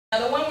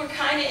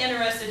kind of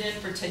interested in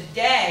for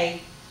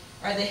today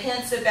are the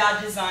hints about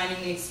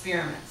designing the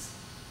experiments.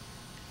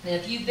 And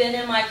if you've been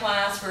in my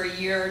class for a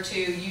year or two,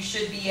 you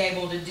should be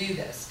able to do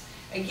this.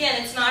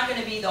 Again, it's not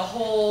going to be the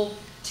whole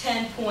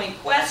 10-point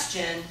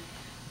question,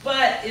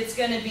 but it's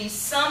going to be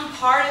some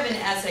part of an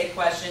essay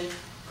question.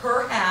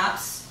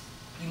 Perhaps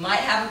you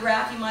might have a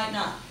graph, you might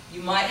not.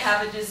 You might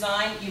have a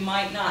design, you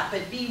might not.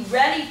 But be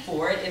ready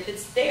for it if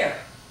it's there,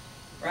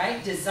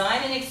 right?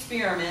 Design an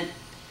experiment.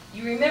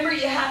 You remember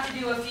you have to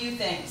do a few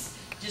things.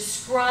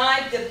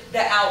 Describe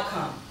the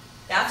outcome.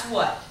 That's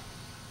what?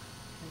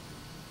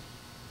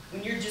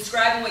 When you're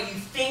describing what you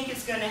think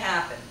is going to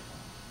happen.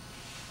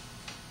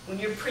 When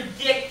you're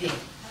predicting.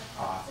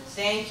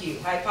 Thank you.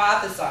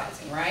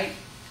 Hypothesizing, right?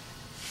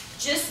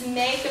 Just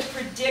make a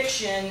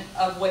prediction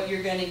of what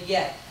you're going to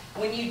get.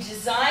 When you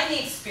design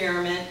the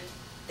experiment,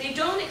 they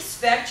don't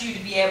expect you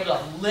to be able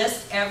to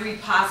list every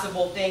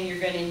possible thing you're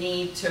going to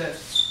need to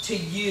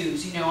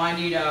use. You know, I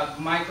need a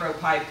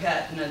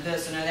micropipette and a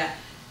this and a that.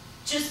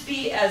 Just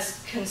be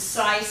as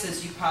concise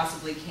as you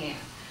possibly can.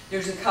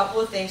 There's a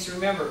couple of things to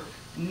remember.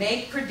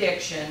 Make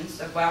predictions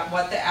about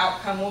what the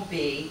outcome will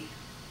be.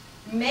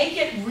 Make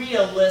it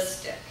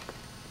realistic,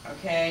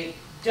 okay?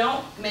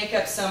 Don't make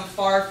up some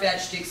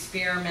far-fetched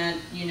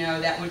experiment, you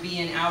know, that would be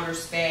in outer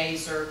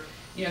space, or,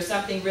 you know,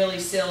 something really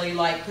silly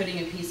like putting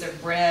a piece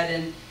of bread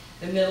in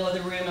the middle of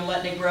the room and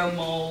letting it grow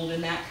mold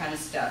and that kind of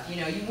stuff.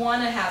 You know, you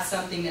want to have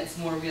something that's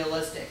more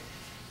realistic.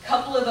 A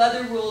couple of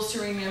other rules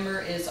to remember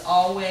is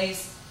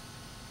always,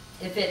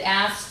 if it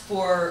asks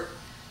for,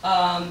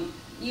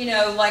 you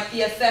know, like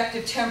the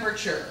effective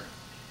temperature,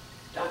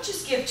 don't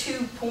just give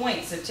 2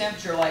 points of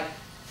temperature like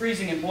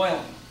freezing and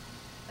boiling.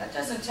 That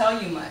doesn't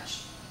tell you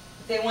much.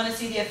 If they want to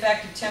see the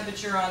effective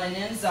temperature on an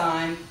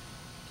enzyme,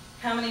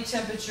 how many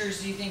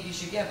temperatures do you think you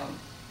should give them?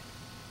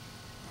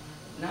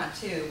 Not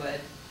 2, but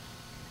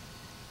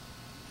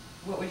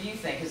what would you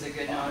think is a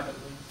good number?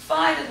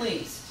 5 at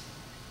least.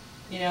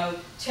 You know,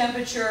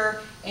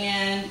 temperature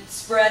and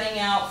spreading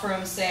out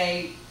from,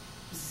 say,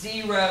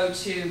 0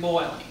 to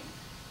boiling.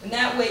 And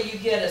that way you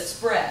get a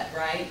spread,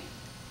 right?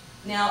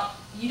 Now,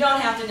 you don't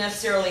have to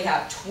necessarily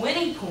have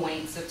 20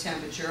 points of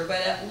temperature,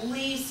 but at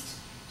least,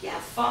 yeah,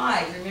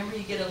 5. Remember,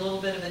 you get a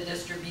little bit of a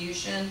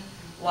distribution,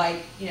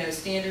 like, you know,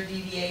 standard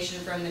deviation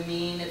from the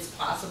mean. It's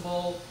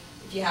possible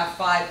if you have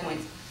 5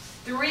 points.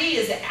 3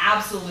 is the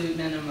absolute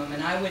minimum,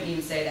 and I wouldn't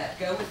even say that.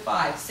 Go with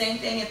 5. Same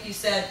thing if you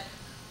said,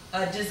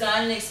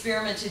 design an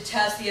experiment to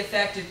test the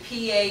effect of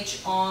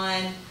pH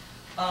on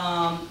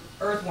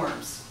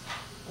earthworms.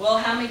 Well,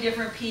 how many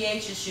different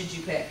pHs should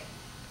you pick?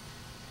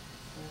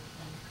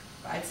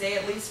 I'd say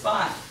at least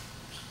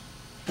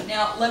 5.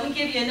 Now, let me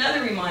give you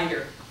another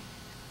reminder.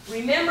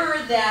 Remember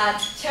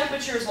that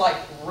temperatures like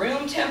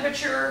room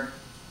temperature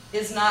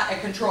is not a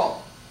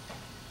control.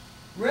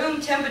 Room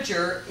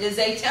temperature is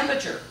a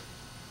temperature,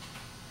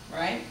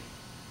 right?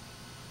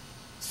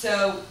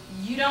 So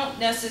you don't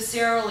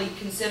necessarily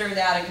consider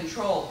that a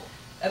control.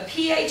 A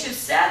pH of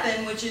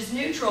 7, which is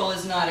neutral,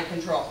 is not a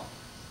control.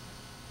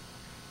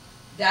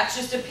 That's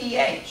just a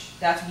pH.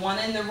 That's one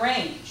in the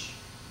range.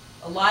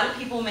 A lot of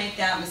people make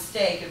that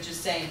mistake of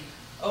just saying,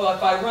 oh,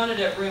 if I run it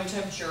at room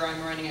temperature,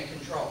 I'm running a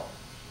control.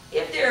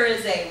 If there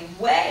is a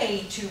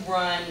way to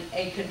run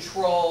a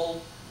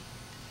control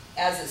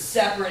as a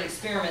separate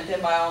experiment,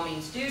 then by all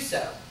means do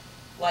so.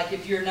 Like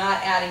if you're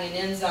not adding an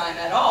enzyme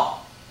at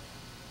all,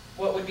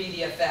 what would be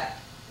the effect?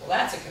 Well,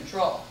 that's a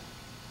control.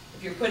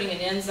 If you're putting an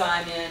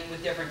enzyme in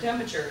with different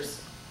temperatures,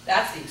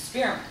 that's the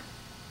experiment.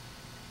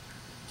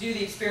 Do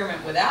the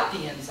experiment without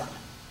the enzyme.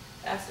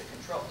 That's the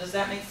control. Does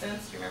that make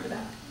sense? Do you remember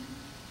that?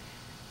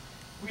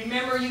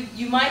 Remember,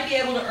 you might be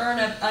able to earn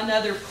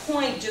another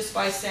point just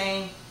by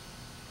saying,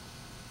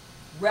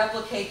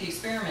 replicate the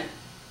experiment.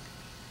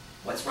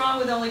 What's wrong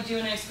with only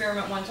doing an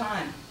experiment one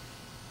time?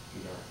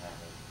 You don't have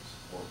to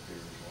support the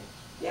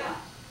results. Yeah.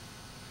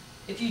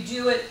 If you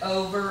do it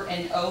over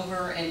and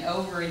over and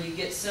over and you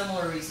get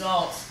similar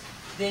results,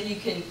 then you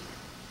can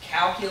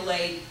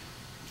calculate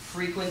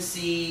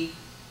frequency,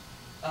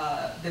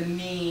 the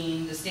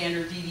mean, the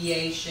standard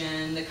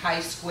deviation, the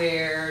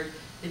chi-squared,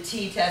 the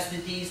t-test, the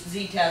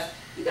z-test.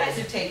 You guys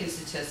have taken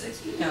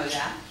statistics. You know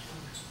that.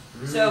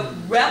 So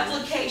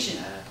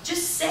replication,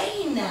 just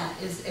saying that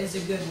is a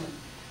good one.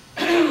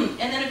 And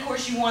then, of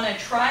course, you want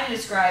to try to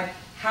describe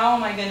how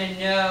am I going to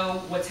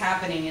know what's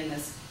happening in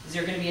this. Is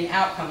there going to be an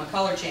outcome, a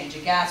color change, a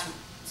gas,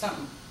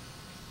 something?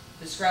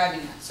 Describing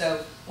that.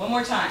 So one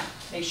more time.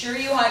 Make sure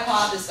you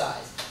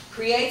hypothesize.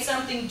 Create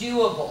something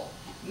doable.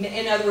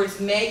 In other words,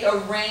 make a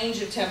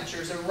range of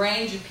temperatures, a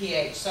range of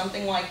pH,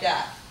 something like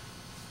that.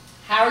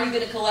 How are you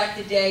going to collect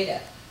the data?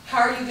 How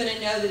are you going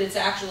to know that it's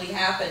actually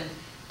happened?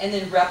 And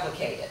then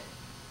replicate it.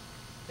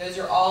 Those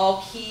are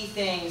all key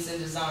things in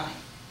design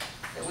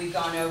that we've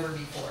gone over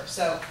before.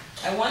 So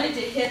I wanted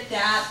to hit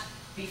that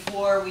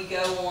before we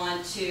go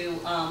on to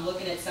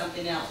looking at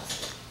something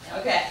else.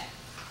 Okay.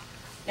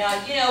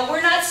 Now, you know,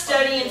 we're not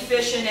studying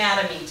fish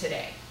anatomy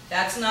today.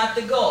 That's not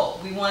the goal.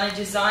 We want to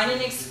design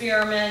an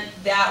experiment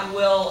that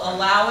will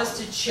allow us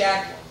to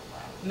check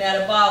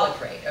metabolic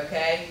rate,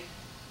 okay?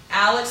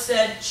 Alex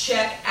said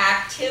check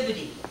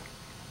activity,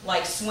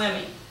 like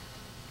swimming.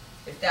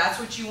 If that's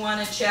what you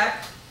want to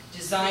check,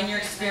 design your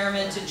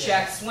experiment to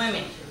check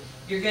swimming.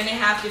 You're going to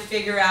have to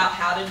figure out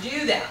how to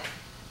do that.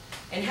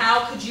 And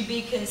how could you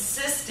be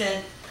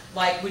consistent?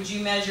 Like, would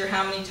you measure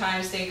how many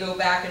times they go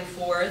back and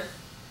forth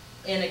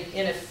in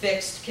a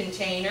fixed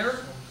container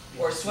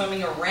or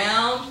swimming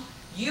around?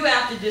 You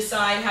have to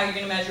decide how you're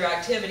going to measure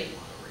activity.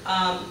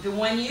 The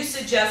one you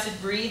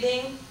suggested,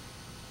 breathing,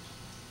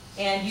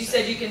 and you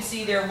said you can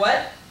see their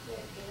what?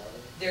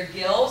 Their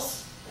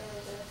gills.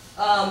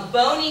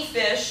 Bony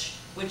fish,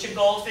 which a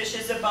goldfish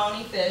is a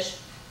bony fish,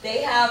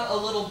 they have a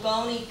little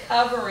bony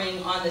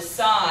covering on the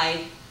side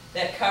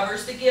that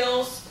covers the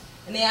gills,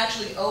 and they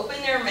actually open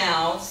their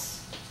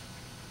mouths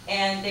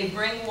and they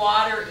bring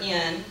water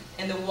in,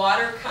 and the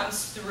water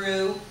comes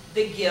through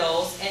the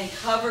gills and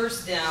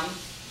covers them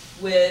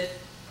with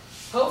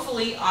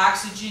hopefully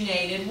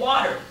oxygenated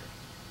water.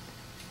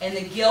 And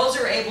the gills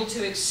are able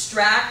to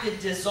extract the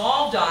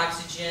dissolved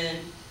oxygen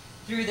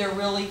through their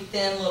really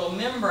thin little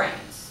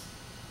membranes.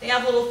 They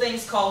have little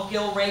things called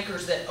gill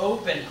rakers that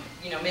open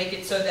them, make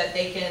it so that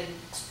they can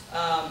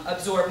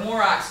absorb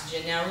more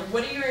oxygen. Now,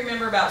 what do you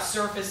remember about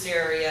surface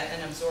area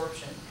and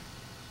absorption?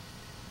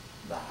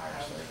 The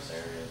higher surface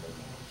area, the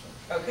more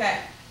absorption. Okay.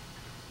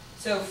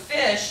 So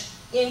fish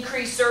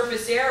increase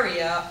surface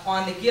area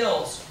on the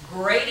gills.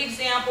 Great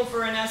example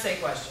for an essay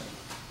question.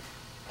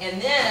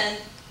 And then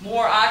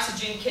more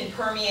oxygen can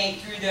permeate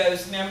through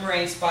those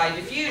membranes by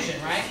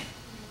diffusion, right?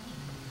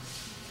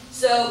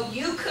 So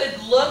you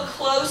could look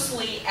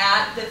closely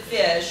at the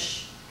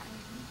fish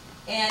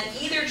and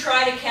either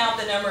try to count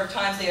the number of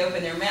times they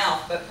open their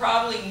mouth, but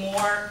probably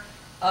more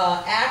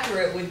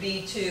accurate would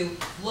be to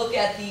look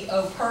at the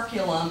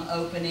operculum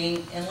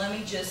opening. And let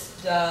me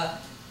just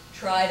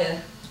try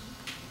to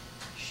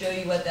show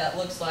you what that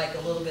looks like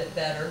a little bit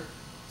better.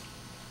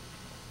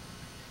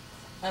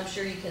 I'm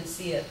sure you can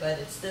see it, but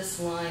it's this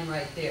line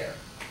right there.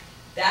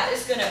 That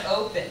is going to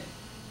open.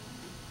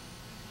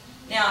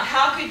 Now,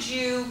 how could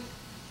you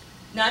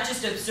not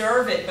just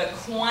observe it, but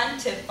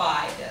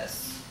quantify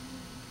this?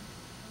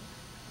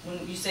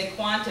 When you say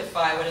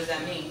quantify, what does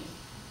that mean?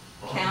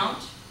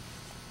 Count?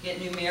 Get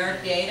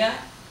numeric data?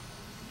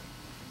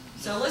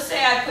 So let's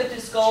say I put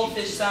this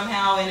goldfish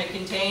somehow in a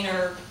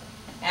container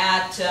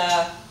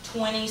at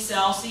 20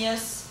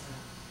 Celsius.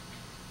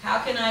 How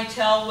can I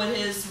tell what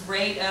his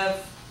rate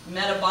of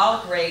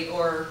metabolic rate,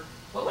 or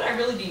what would I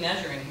really be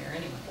measuring here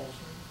anyway?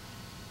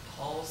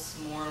 Pulse,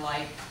 more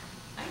like,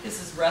 I think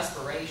this is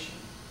respiration.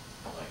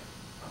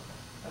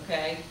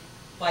 Okay?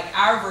 Like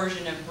our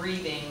version of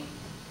breathing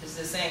is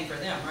the same for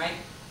them, right?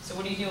 So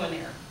what are you doing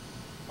there?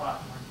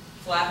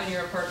 Flapping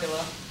your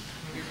operculum,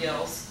 your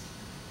gills.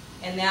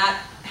 And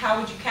that, how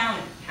would you count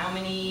it? How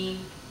many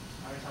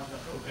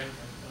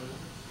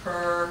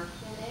per?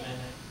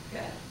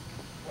 Okay.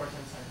 Or 10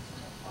 seconds.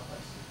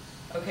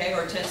 Okay,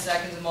 or 10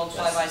 seconds and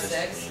multiply by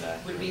 6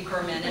 would be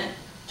per minute.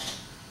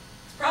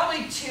 It's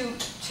probably too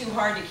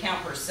hard to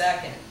count per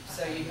second,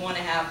 so you'd want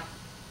to have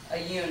a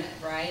unit,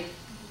 right?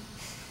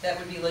 That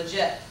would be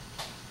legit.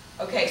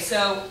 Okay,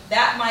 so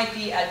that might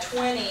be at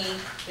 20,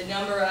 the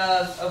number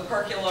of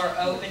opercular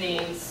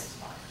openings.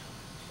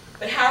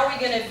 But how are we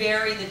going to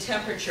vary the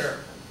temperature?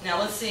 Now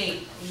let's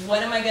see,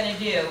 what am I going to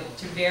do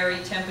to vary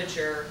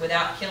temperature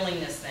without killing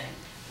this thing?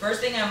 First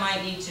thing I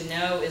might need to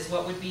know is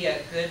what would be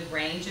a good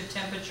range of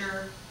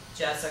temperature.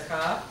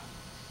 Jessica,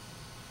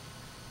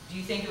 do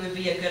you think it would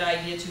be a good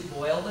idea to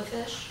boil the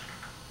fish?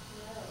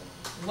 No.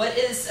 What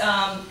is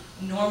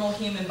normal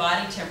human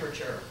body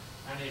temperature?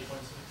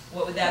 98.6.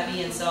 What would that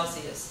be in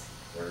Celsius?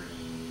 30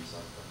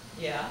 something.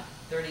 Yeah,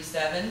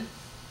 37.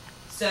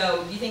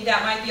 So do you think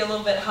that might be a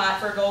little bit hot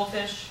for a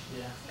goldfish?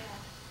 Yeah.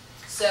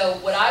 So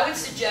what I would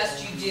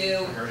suggest you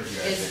do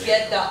is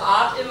get the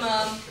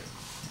optimum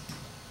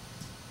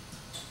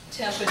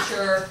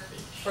temperature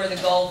for the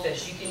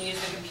goldfish. You can use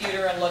the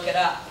computer and look it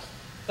up.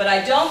 But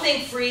I don't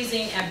think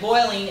freezing and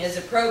boiling is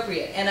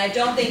appropriate. And I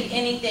don't think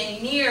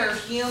anything near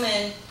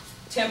human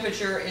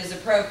temperature is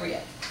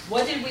appropriate.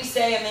 What did we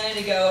say a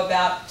minute ago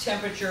about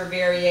temperature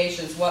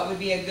variations? What would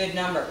be a good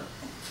number?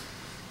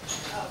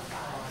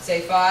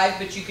 Say 5,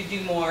 but you could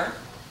do more.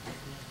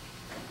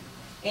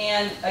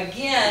 And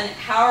again,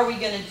 how are we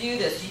going to do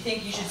this? Do you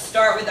think you should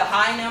start with a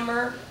high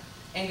number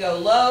and go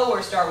low,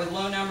 or start with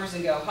low numbers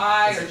and go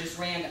high, or just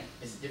random?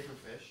 Is it different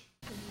fish?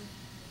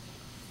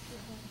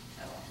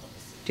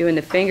 Doing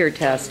the finger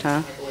test,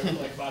 huh?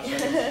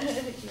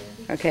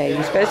 Okay,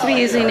 you're supposed to be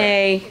using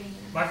a...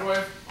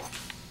 Microwave?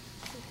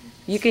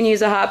 You can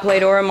use a hot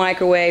plate or a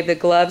microwave. The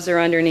gloves are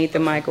underneath the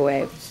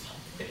microwave.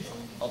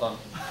 All done.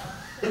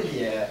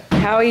 Yeah.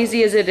 How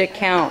easy is it to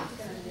count?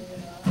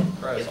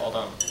 Pros, all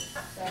done.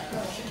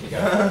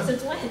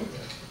 Since when?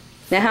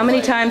 Now, how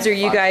many times are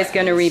you guys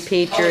going to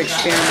repeat your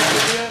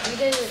experiment? We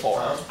did it. 4.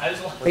 Are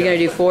you going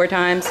to do 4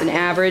 times, an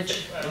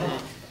average? You're going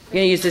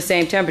to use the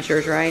same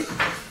temperatures, right?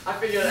 I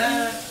figured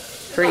that.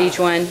 For each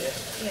one?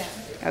 Yeah.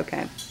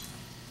 Okay.